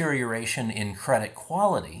seen deterioration in credit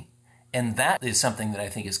quality, and that is something that I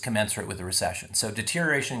think is commensurate with a recession. So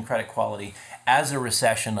deterioration in credit quality as a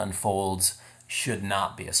recession unfolds should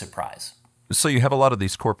not be a surprise. So you have a lot of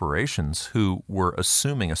these corporations who were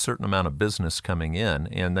assuming a certain amount of business coming in,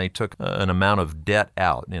 and they took an amount of debt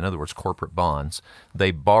out. In other words, corporate bonds.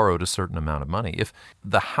 They borrowed a certain amount of money. If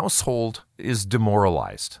the household is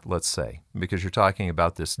demoralized, let's say, because you're talking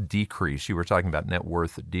about this decrease, you were talking about net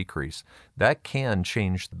worth decrease, that can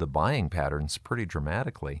change the buying patterns pretty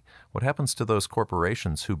dramatically. What happens to those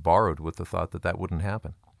corporations who borrowed with the thought that that wouldn't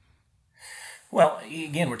happen? Well,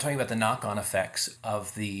 again, we're talking about the knock-on effects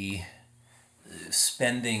of the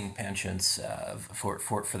spending pensions for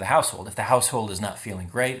the household. If the household is not feeling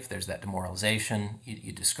great, if there's that demoralization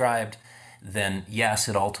you described, then yes,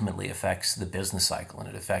 it ultimately affects the business cycle and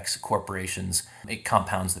it affects corporations. It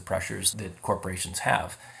compounds the pressures that corporations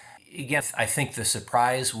have. Again, I think the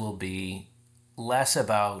surprise will be less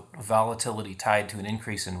about volatility tied to an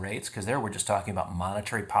increase in rates, because there we're just talking about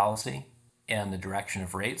monetary policy and the direction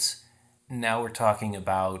of rates. Now we're talking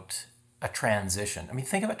about a transition. I mean,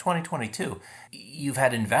 think about 2022. You've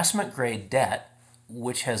had investment grade debt,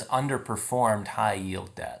 which has underperformed high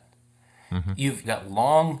yield debt. You've got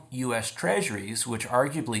long U.S. Treasuries, which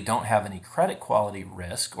arguably don't have any credit quality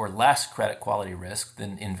risk or less credit quality risk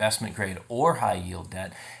than investment grade or high yield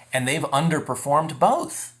debt, and they've underperformed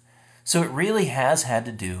both. So it really has had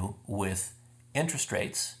to do with interest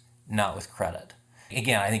rates, not with credit.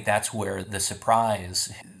 Again, I think that's where the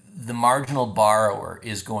surprise, the marginal borrower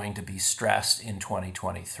is going to be stressed in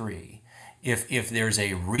 2023. If there's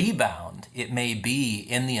a rebound, it may be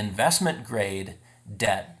in the investment grade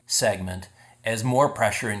debt segment as more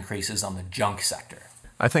pressure increases on the junk sector.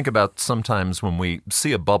 I think about sometimes when we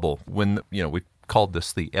see a bubble, when, we called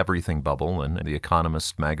this the everything bubble, and The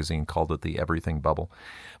Economist magazine called it the everything bubble.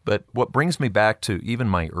 But what brings me back to even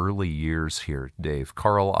my early years here, Dave,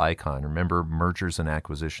 Carl Icahn, remember mergers and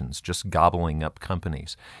acquisitions, just gobbling up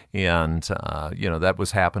companies. And, that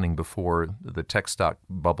was happening before the tech stock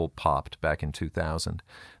bubble popped back in 2000.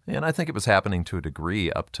 And I think it was happening to a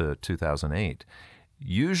degree up to 2008.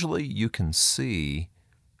 Usually you can see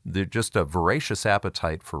there's just a voracious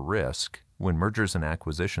appetite for risk when mergers and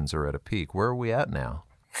acquisitions are at a peak. Where are we at now?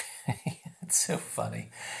 It's so funny.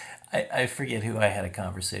 I forget who I had a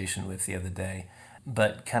conversation with the other day,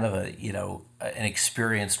 but kind of an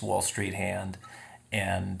experienced Wall Street hand,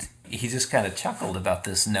 and he just kind of chuckled about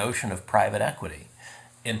this notion of private equity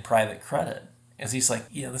and private credit. As he's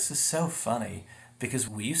like, this is so funny because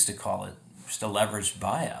we used to call it just a leveraged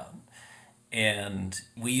buyout. And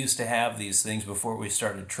we used to have these things before we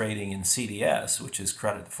started trading in CDS, which is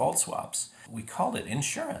credit default swaps. We called it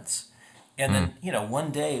insurance. And then,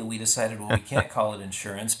 one day we decided, well, we can't call it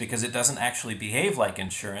insurance because it doesn't actually behave like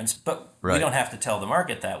insurance, but we don't have to tell the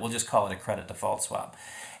market that. We'll just call it a credit default swap.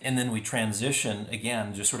 And then we transition,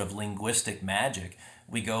 again, just sort of linguistic magic.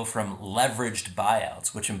 We go from leveraged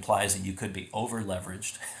buyouts, which implies that you could be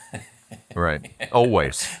over-leveraged. Right.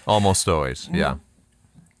 Always. Almost always. Yeah.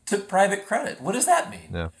 To private credit. What does that mean?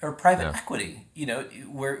 Yeah. Or private equity,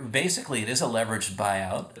 where basically it is a leveraged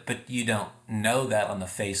buyout, but you don't know that on the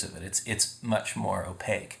face of it. It's much more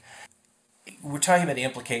opaque. We're talking about the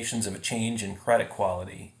implications of a change in credit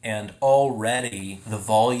quality, and already the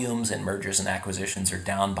volumes in mergers and acquisitions are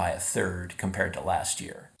down by a third compared to last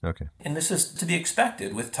year. Okay. And this is to be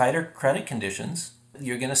expected. With tighter credit conditions,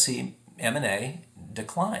 you're going to see M&A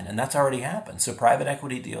decline, and that's already happened. So private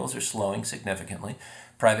equity deals are slowing significantly.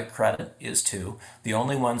 Private credit is too. The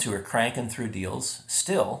only ones who are cranking through deals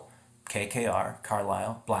still, KKR,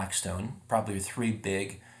 Carlyle, Blackstone, probably three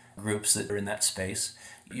big groups that are in that space.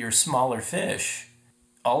 Your smaller fish,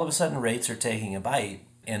 all of a sudden rates are taking a bite,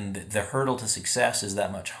 and the hurdle to success is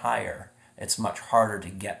that much higher. It's much harder to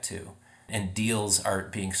get to, and deals are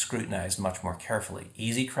being scrutinized much more carefully.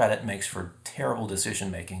 Easy credit makes for terrible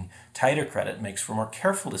decision-making. Tighter credit makes for more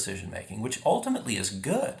careful decision-making, which ultimately is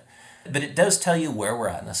good. But it does tell you where we're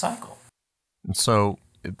at in the cycle. So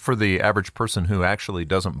for the average person who actually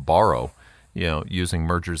doesn't borrow, using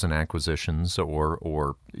mergers and acquisitions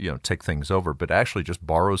or take things over, but actually just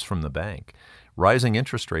borrows from the bank, rising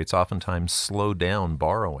interest rates oftentimes slow down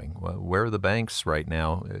borrowing. Where are the banks right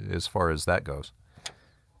now as far as that goes?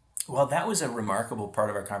 Well, that was a remarkable part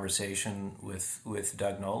of our conversation with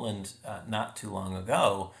Doug Noland not too long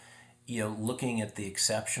ago, looking at the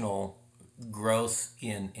exceptional growth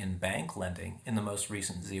in bank lending in the most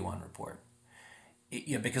recent Z1 report.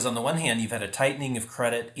 Because on the one hand, you've had a tightening of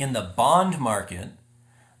credit in the bond market,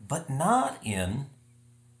 but not in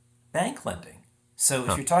bank lending. So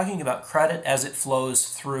if you're talking about credit as it flows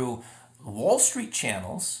through Wall Street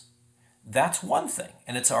channels, that's one thing,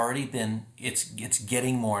 and it's already been, it's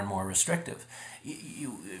getting more and more restrictive.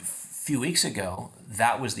 A few weeks ago,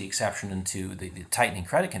 that was the exception into the tightening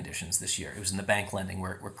credit conditions this year. It was in the bank lending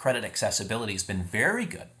where credit accessibility has been very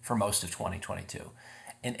good for most of 2022.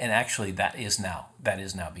 And actually that is now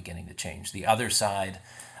beginning to change. The other side,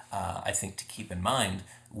 I think, to keep in mind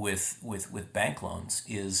with bank loans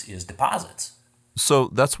is deposits. So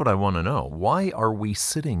that's what I want to know. Why are we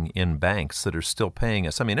sitting in banks that are still paying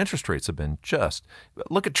us? I mean, interest rates have been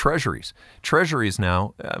look at treasuries. Treasuries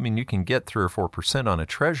now, you can get 3 or 4% on a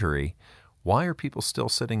treasury. Why are people still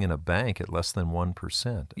sitting in a bank at less than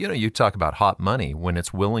 1%? You talk about hot money when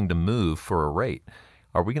it's willing to move for a rate.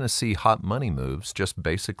 Are we going to see hot money moves, just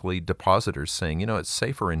basically depositors saying, it's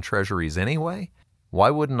safer in treasuries anyway? Why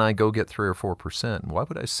wouldn't I go get 3 or 4%? Why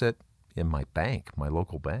would I sit in my bank, my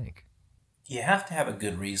local bank? You have to have a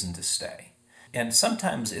good reason to stay. And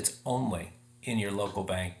sometimes it's only in your local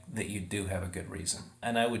bank that you do have a good reason.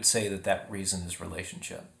 And I would say that that reason is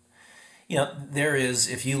relationship. There is,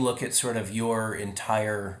 if you look at sort of your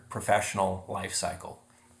entire professional life cycle,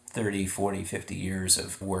 30, 40, 50 years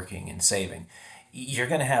of working and saving, you're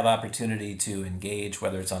going to have opportunity to engage,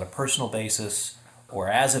 whether it's on a personal basis or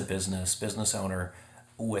as a business owner,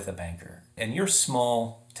 with a banker. And your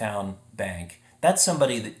small town bank, that's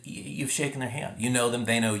somebody that you've shaken their hand. You know them,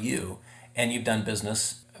 they know you, and you've done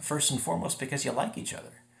business first and foremost because you like each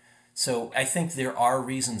other. So I think there are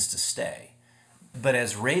reasons to stay. But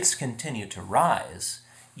as rates continue to rise,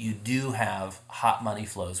 you do have hot money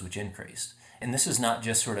flows which increase. And this is not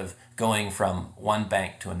just sort of going from one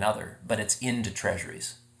bank to another, but it's into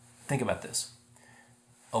treasuries. Think about this.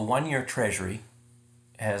 A 1-year treasury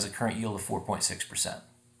has a current yield of 4.6%.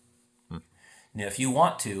 Now, if you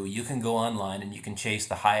want to, you can go online and you can chase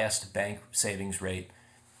the highest bank savings rate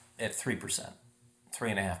at 3%,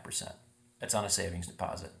 3.5%. That's on a savings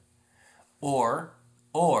deposit. Or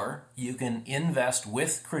you can invest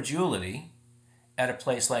with credulity at a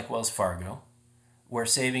place like Wells Fargo, where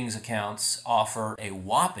savings accounts offer a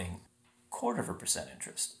whopping 0.25%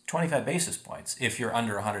 interest, 25 basis points if you're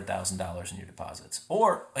under $100,000 in your deposits.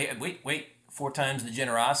 Or, wait, 4 times the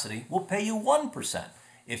generosity, we'll pay you 1%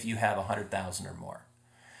 if you have 100,000 or more.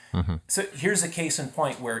 Mm-hmm. So here's a case in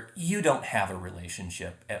point where you don't have a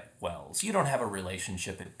relationship at Wells. You don't have a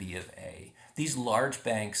relationship at B of A. These large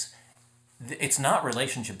banks, it's not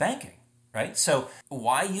relationship banking, right? So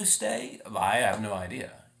why you stay, I have no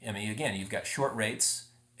idea. I mean, again, you've got short rates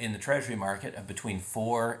in the treasury market of between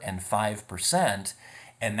 4 and 5%,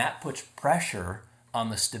 and that puts pressure on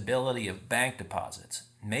the stability of bank deposits.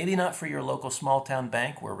 Maybe not for your local small town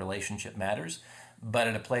bank where relationship matters, but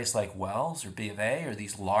at a place like Wells or B of A or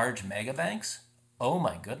these large mega banks, oh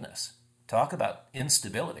my goodness, talk about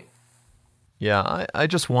instability. Yeah, I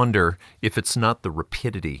just wonder if it's not the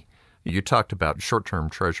rapidity. You talked about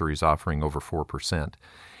short-term treasuries offering over 4%.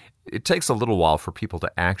 It takes a little while for people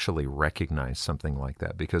to actually recognize something like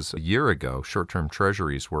that, because a year ago, short-term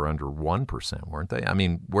treasuries were under 1%, weren't they? I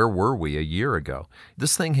mean, where were we a year ago?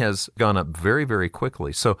 This thing has gone up very, very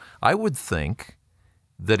quickly. So I would think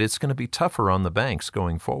that it's going to be tougher on the banks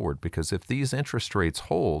going forward, because if these interest rates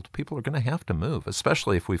hold, people are going to have to move,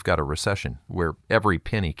 especially if we've got a recession where every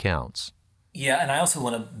penny counts. Yeah, and I also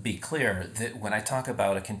want to be clear that when I talk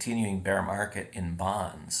about a continuing bear market in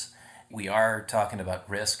bonds, we are talking about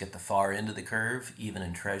risk at the far end of the curve, even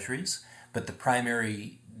in treasuries, but the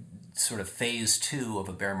primary sort of phase 2 of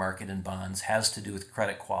a bear market in bonds has to do with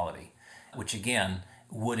credit quality, which again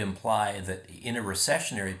would imply that in a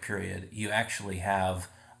recessionary period, you actually have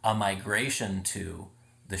a migration to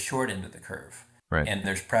the short end of the curve. Right. And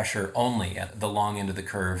there's pressure only at the long end of the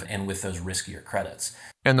curve and with those riskier credits.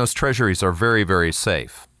 And those treasuries are very, very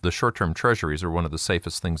safe. The short-term treasuries are one of the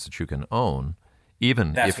safest things that you can own,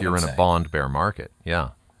 even if you're in a bond bear market. Yeah.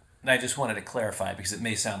 And I just wanted to clarify, because it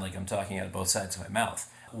may sound like I'm talking out of both sides of my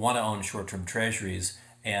mouth. I want to own short-term treasuries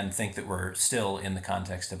and think that we're still in the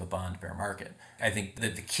context of a bond bear market. I think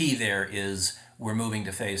that the key there is we're moving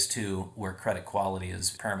to phase 2 where credit quality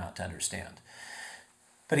is paramount to understand.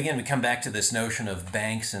 But again, we come back to this notion of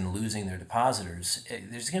banks and losing their depositors.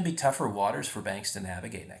 There's going to be tougher waters for banks to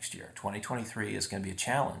navigate next year. 2023 is going to be a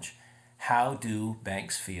challenge. How do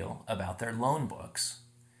banks feel about their loan books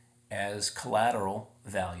as collateral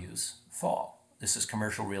values fall? This is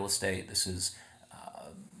commercial real estate. This is,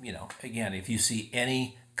 again, if you see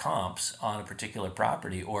any comps on a particular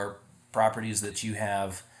property or properties that you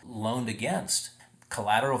have loaned against,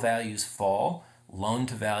 collateral values fall, loan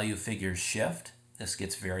to value figures shift. This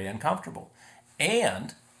gets very uncomfortable.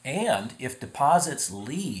 And if deposits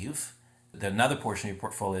leave, there's another portion of your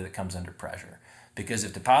portfolio that comes under pressure. Because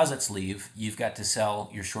if deposits leave, you've got to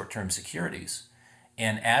sell your short-term securities.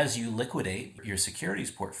 And as you liquidate your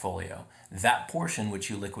securities portfolio, that portion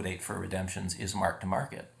which you liquidate for redemptions is marked to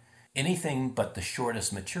market. Anything but the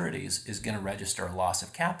shortest maturities is going to register a loss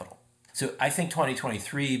of capital. So I think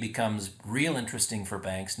 2023 becomes real interesting for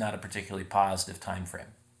banks, not a particularly positive time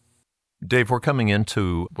frame. Dave, we're coming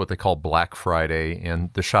into what they call Black Friday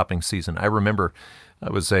and the shopping season. I remember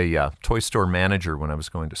I was a toy store manager when I was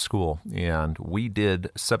going to school, and we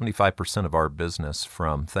did 75% of our business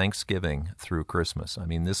from Thanksgiving through Christmas. I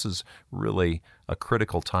mean, this is really a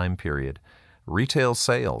critical time period. Retail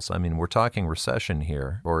sales, I mean, we're talking recession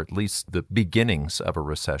here, or at least the beginnings of a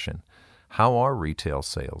recession. How are retail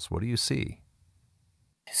sales? What do you see?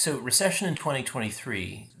 So recession in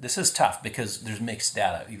 2023, this is tough because there's mixed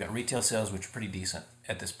data. You've got retail sales, which are pretty decent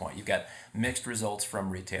at this point. You've got mixed results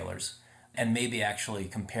from retailers. and maybe actually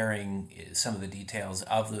comparing some of the details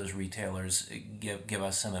of those retailers give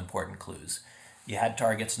us some important clues. You had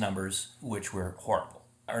Target's numbers, which were horrible.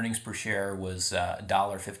 Earnings per share was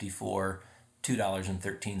 $1.54,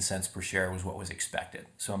 $2.13 per share was what was expected.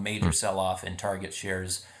 So a major sell-off in Target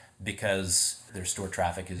shares because their store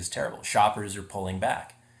traffic is terrible. Shoppers are pulling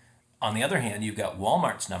back. On the other hand, you've got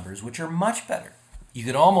Walmart's numbers, which are much better. You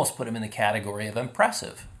could almost put them in the category of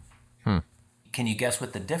impressive. Can you guess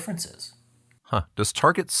what the difference is? Does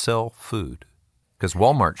Target sell food? Because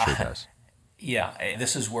Walmart sure does. Yeah,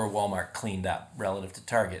 this is where Walmart cleaned up relative to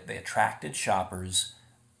Target. They attracted shoppers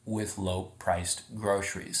with low-priced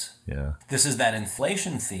groceries. Yeah. This is that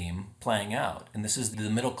inflation theme playing out, and this is the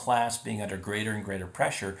middle class being under greater and greater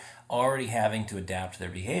pressure, already having to adapt their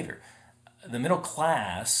behavior. The middle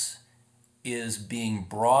class is being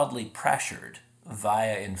broadly pressured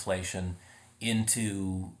via inflation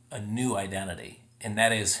into a new identity, and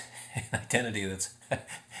that is an identity that's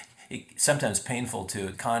sometimes painful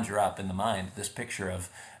to conjure up in the mind, this picture of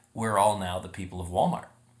we're all now the people of Walmart.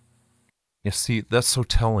 You see, that's so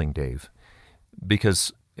telling, Dave,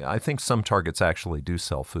 because I think some Targets actually do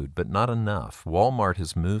sell food, but not enough. Walmart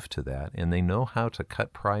has moved to that, and they know how to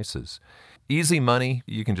cut prices. Easy money,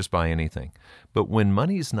 you can just buy anything. But when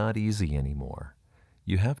money's not easy anymore,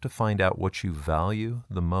 you have to find out what you value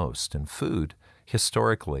the most. And food,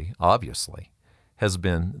 historically, obviously, has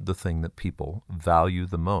been the thing that people value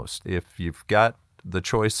the most. If you've got the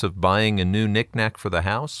choice of buying a new knickknack for the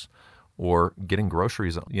house or getting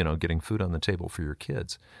groceries, getting food on the table for your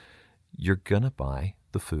kids, you're going to buy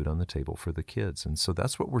the food on the table for the kids. And so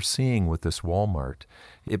that's what we're seeing with this Walmart.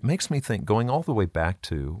 It makes me think, going all the way back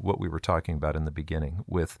to what we were talking about in the beginning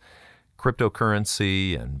with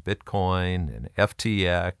cryptocurrency and Bitcoin and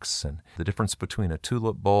FTX and the difference between a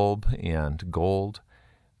tulip bulb and gold,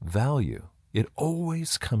 value. It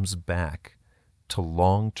always comes back to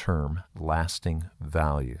long-term lasting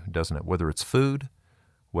value, doesn't it? Whether it's food,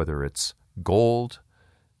 whether it's gold,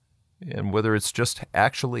 and whether it's just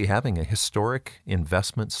actually having a historic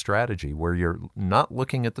investment strategy where you're not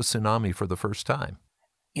looking at the tsunami for the first time.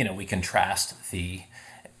 We contrast the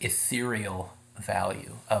ethereal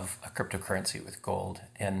value of a cryptocurrency with gold,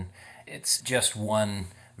 and it's just one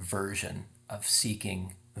version of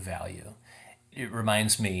seeking value. It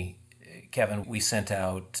reminds me, Kevin, we sent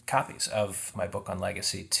out copies of my book on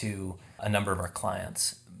legacy to a number of our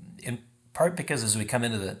clients, in part because as we come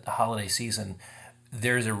into the holiday season,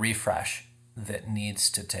 there's a refresh that needs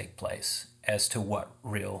to take place as to what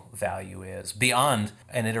real value is, beyond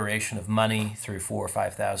an iteration of money through 4,000 or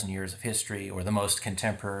 5,000 years of history or the most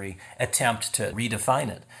contemporary attempt to redefine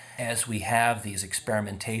it. As we have these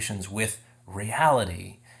experimentations with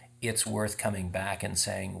reality, it's worth coming back and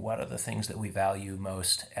saying, what are the things that we value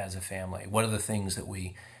most as a family? What are the things that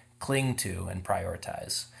we cling to and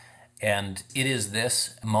prioritize? And it is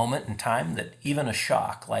this moment in time that even a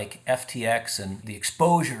shock like FTX and the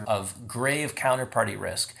exposure of grave counterparty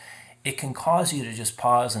risk, it can cause you to just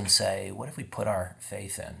pause and say, what have we put our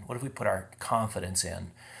faith in? What have we put our confidence in?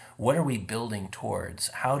 What are we building towards?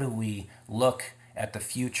 How do we look at the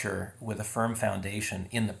future with a firm foundation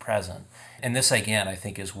in the present? And this, again, I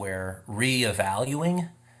think is where reevaluating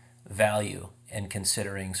value and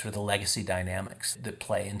considering sort of the legacy dynamics that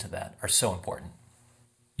play into that are so important.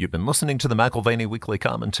 You've been listening to the McAlvany Weekly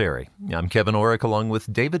Commentary. I'm Kevin Orrick along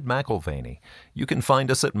with David McAlvany. You can find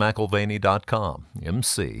us at McAlvany.com,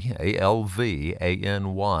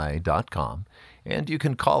 McAlvany.com, and you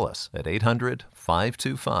can call us at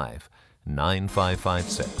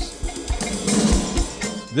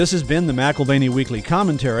 800-525-9556. This has been the McAlvany Weekly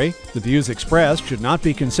Commentary. The views expressed should not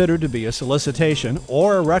be considered to be a solicitation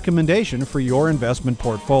or a recommendation for your investment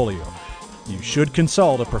portfolio. You should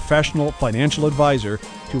consult a professional financial advisor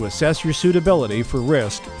to assess your suitability for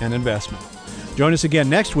risk and investment. Join us again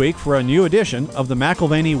next week for a new edition of the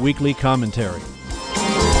McAlvany Weekly Commentary.